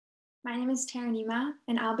My name is Tarunima,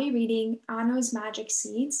 and I'll be reading Annos Magic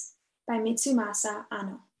Seeds by Mitsumasa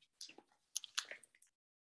Anno.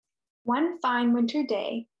 One fine winter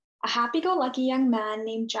day, a happy-go-lucky young man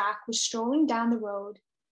named Jack was strolling down the road,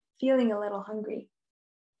 feeling a little hungry.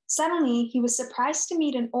 Suddenly, he was surprised to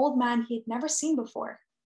meet an old man he had never seen before.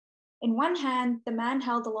 In one hand, the man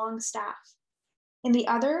held a long staff. In the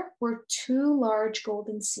other were two large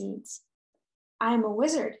golden seeds. "I am a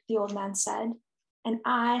wizard," the old man said, "and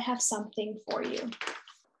I have something for you."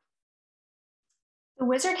 The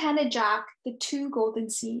wizard handed Jack the two golden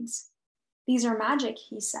seeds. "These are magic,"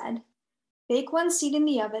 he said. "Bake one seed in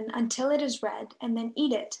the oven until it is red, and then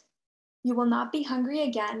eat it. You will not be hungry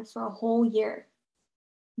again for a whole year.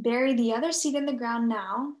 Bury the other seed in the ground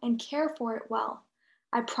now and care for it well.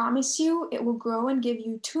 I promise you it will grow and give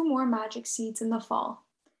you two more magic seeds in the fall."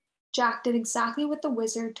 Jack did exactly what the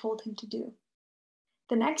wizard told him to do.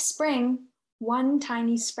 The next spring, one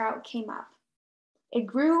tiny sprout came up. It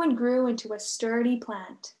grew and grew into a sturdy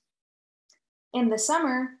plant. In the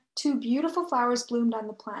summer, two beautiful flowers bloomed on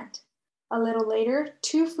the plant. A little later,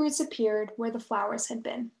 two fruits appeared where the flowers had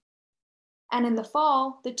been. And in the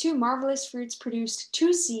fall, the two marvelous fruits produced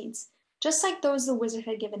two seeds, just like those the wizard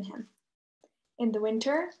had given him. In the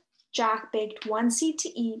winter, Jack baked one seed to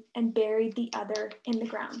eat and buried the other in the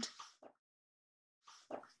ground.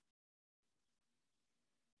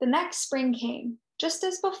 The next spring came. Just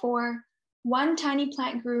as before, one tiny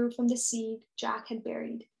plant grew from the seed Jack had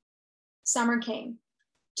buried. Summer came.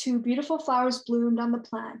 Two beautiful flowers bloomed on the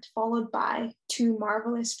plant, followed by two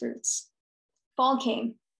marvelous fruits. Fall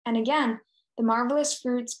came, and again, the marvelous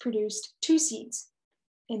fruits produced two seeds.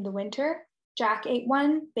 In the winter, Jack ate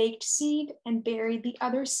one baked seed and buried the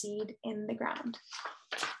other seed in the ground.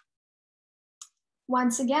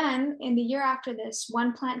 Once again, in the year after this,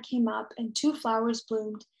 one plant came up and two flowers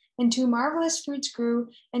bloomed, and two marvelous fruits grew,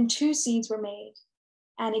 and two seeds were made.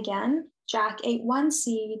 And again, Jack ate one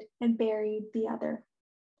seed and buried the other.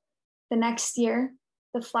 The next year,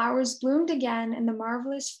 the flowers bloomed again, and the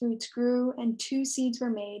marvelous fruits grew, and two seeds were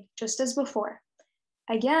made, just as before.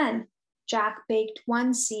 Again, Jack baked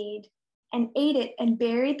one seed and ate it and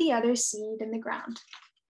buried the other seed in the ground.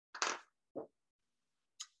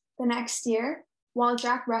 The next year, while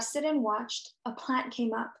Jack rested and watched, a plant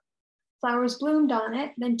came up. Flowers bloomed on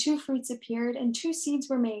it, then two fruits appeared, and two seeds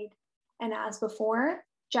were made. And as before,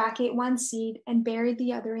 Jack ate one seed and buried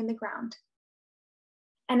the other in the ground.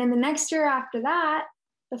 And in the next year after that,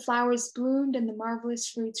 the flowers bloomed and the marvelous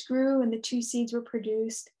fruits grew, and the two seeds were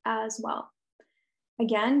produced as well.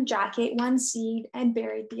 Again, Jack ate one seed and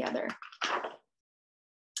buried the other.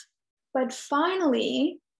 But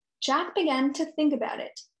finally, Jack began to think about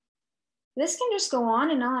it. "This can just go on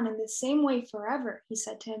in the same way forever," he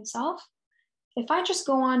said to himself. "If I just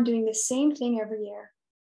go on doing the same thing every year,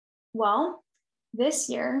 well, this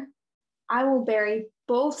year, I will bury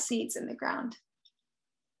both seeds in the ground.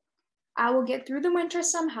 I will get through the winter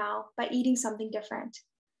somehow by eating something different."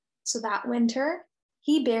 So that winter,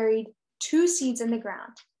 he buried two seeds in the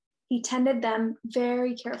ground. He tended them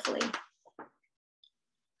very carefully.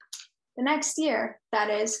 The next year, that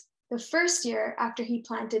is, the first year after he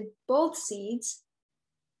planted both seeds,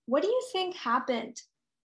 what do you think happened?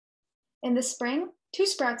 In the spring, two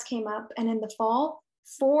sprouts came up, and in the fall,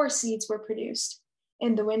 4 seeds were produced.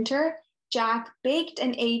 In the winter, Jack baked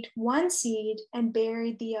and ate one seed and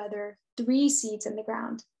buried the other 3 seeds in the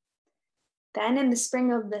ground. Then in the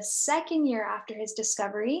spring of the second year after his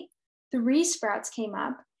discovery, 3 sprouts came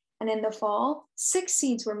up, and in the fall, 6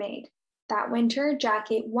 seeds were made. That winter, Jack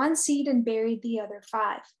ate one seed and buried the other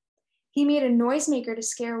 5. He made a noisemaker to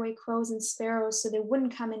scare away crows and sparrows so they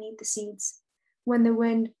wouldn't come and eat the seeds. When the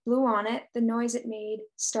wind blew on it, the noise it made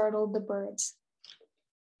startled the birds.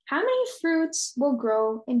 How many fruits will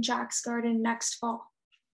grow in Jack's garden next fall?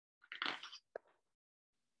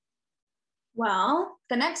 Well,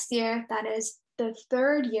 the next year, that is the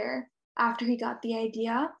third year after he got the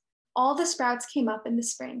idea, all the sprouts came up in the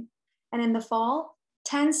spring. And in the fall,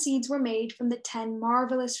 10 seeds were made from the 10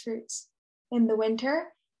 marvelous fruits. In the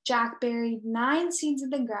winter, Jack buried 9 seeds in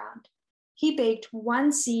the ground. He baked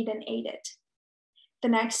one seed and ate it. The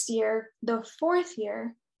next year, the fourth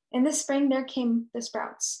year, in the spring there came the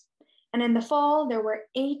sprouts. And in the fall, there were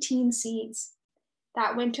 18 seeds.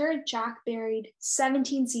 That winter, Jack buried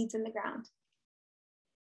 17 seeds in the ground.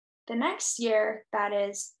 The next year, that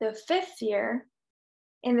is the fifth year,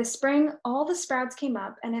 in the spring, all the sprouts came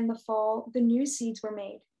up, and in the fall, the new seeds were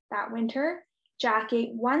made. That winter, Jack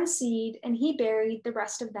ate one seed and he buried the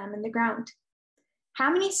rest of them in the ground.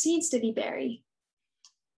 How many seeds did he bury?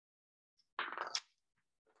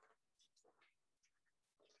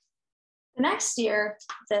 The The next year,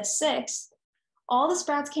 the 6th, all the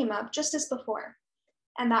sprouts came up just as before.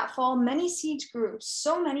 And that fall, many seeds grew,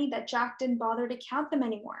 so many that Jack didn't bother to count them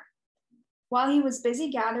anymore. While he was busy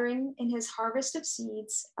gathering in his harvest of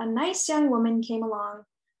seeds, a nice young woman came along.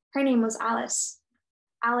 Her name was Alice.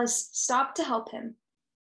 Alice stopped to help him.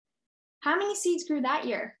 How many seeds grew that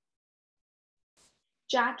year?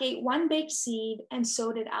 Jack ate one baked seed, and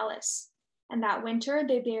so did Alice. And that winter,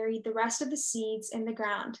 they buried the rest of the seeds in the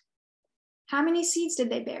ground. How many seeds did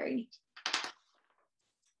they bury?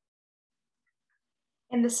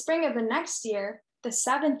 In the spring of the next year, the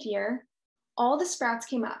 7th year, all the sprouts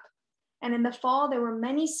came up. And in the fall, there were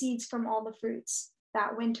many seeds from all the fruits.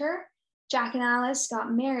 That winter, Jack and Alice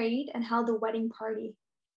got married and held a wedding party.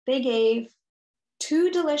 They gave 2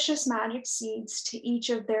 delicious magic seeds to each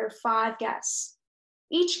of their 5 guests.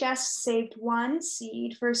 Each guest saved 1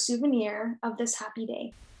 seed for a souvenir of this happy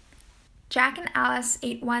day. Jack and Alice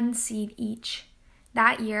ate 1 seed each.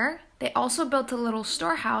 That year, they also built a little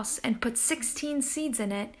storehouse and put 16 seeds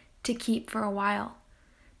in it to keep for a while.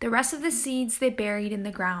 The rest of the seeds they buried in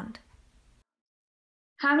the ground.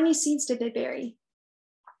 How many seeds did they bury?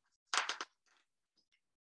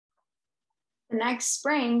 The next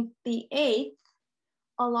spring, the 8th,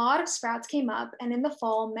 a lot of sprouts came up, and in the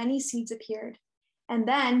fall, many seeds appeared. And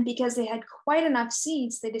then, because they had quite enough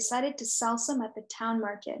seeds, they decided to sell some at the town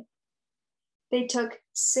market. They took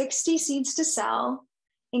 60 seeds to sell,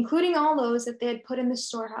 including all those that they had put in the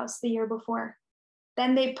storehouse the year before.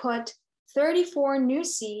 Then they put 34 new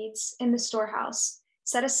seeds in the storehouse,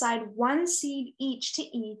 set aside 1 seed each to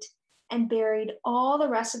eat, and buried all the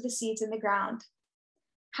rest of the seeds in the ground.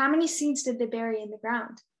 How many seeds did they bury in the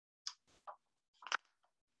ground?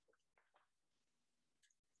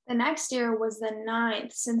 The next year was the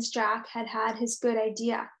 9th since Jack had had his good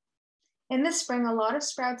idea. In the spring, a lot of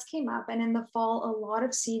sprouts came up, and in the fall, a lot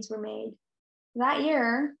of seeds were made. That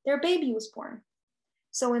year, their baby was born.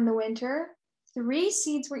 So in the winter, 3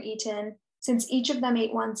 seeds were eaten, since each of them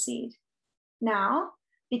ate 1 seed. Now,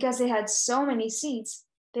 because they had so many seeds,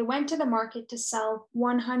 they went to the market to sell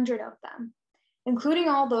 100 of them, including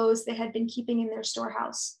all those they had been keeping in their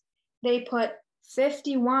storehouse. They put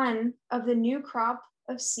 51 of the new crop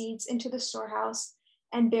of seeds into the storehouse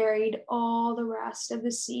and buried all the rest of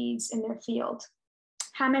the seeds in their field.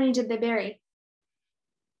 How many did they bury?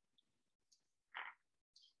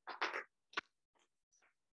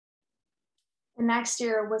 The next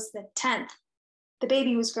year was the 10th. The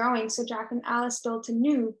baby was growing, so Jack and Alice built a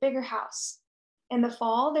new, bigger house. In the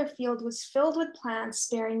fall, their field was filled with plants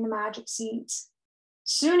bearing the magic seeds.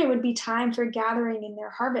 Soon it would be time for gathering in their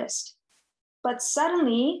harvest. But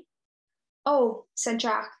suddenly, "Oh," said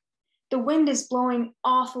Jack, "the wind is blowing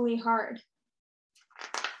awfully hard."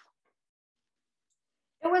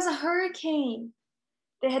 It was a hurricane.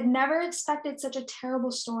 They had never expected such a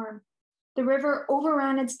terrible storm. The river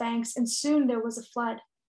overran its banks, and soon there was a flood.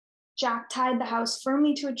 Jack tied the house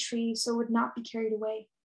firmly to a tree so it would not be carried away.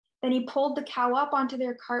 Then he pulled the cow up onto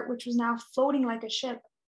their cart, which was now floating like a ship.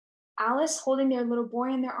 Alice, holding their little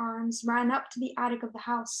boy in their arms, ran up to the attic of the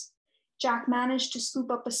house. Jack managed to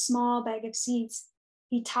scoop up a small bag of seeds.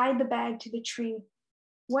 He tied the bag to the tree.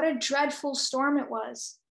 What a dreadful storm it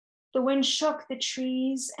was! The wind shook the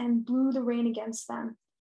trees and blew the rain against them.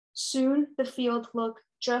 Soon the field looked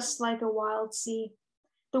just like a wild sea.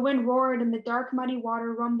 The wind roared and the dark, muddy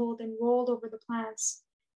water rumbled and rolled over the plants.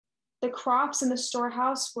 The crops in the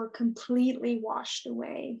storehouse were completely washed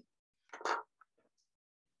away.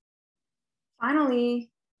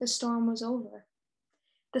 Finally, the storm was over.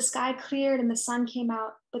 The sky cleared and the sun came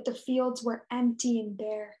out, but the fields were empty and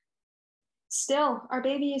bare. "Still, our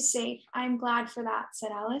baby is safe. I am glad for that,"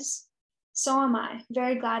 said Alice. "So am I,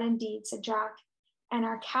 very glad indeed," said Jack. "And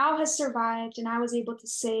our cow has survived, and I was able to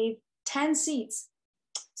save 10 seeds.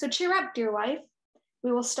 So cheer up, dear wife.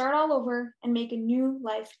 We will start all over and make a new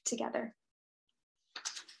life together."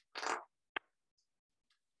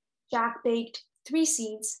 Jack baked 3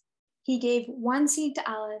 seeds. He gave 1 seed to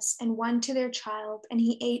Alice and 1 to their child, and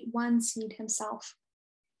he ate 1 seed himself.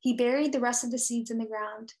 He buried the rest of the seeds in the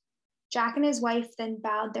ground. Jack and his wife then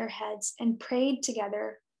bowed their heads and prayed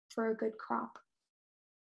together for a good crop.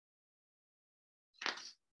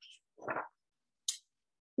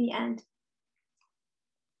 The end.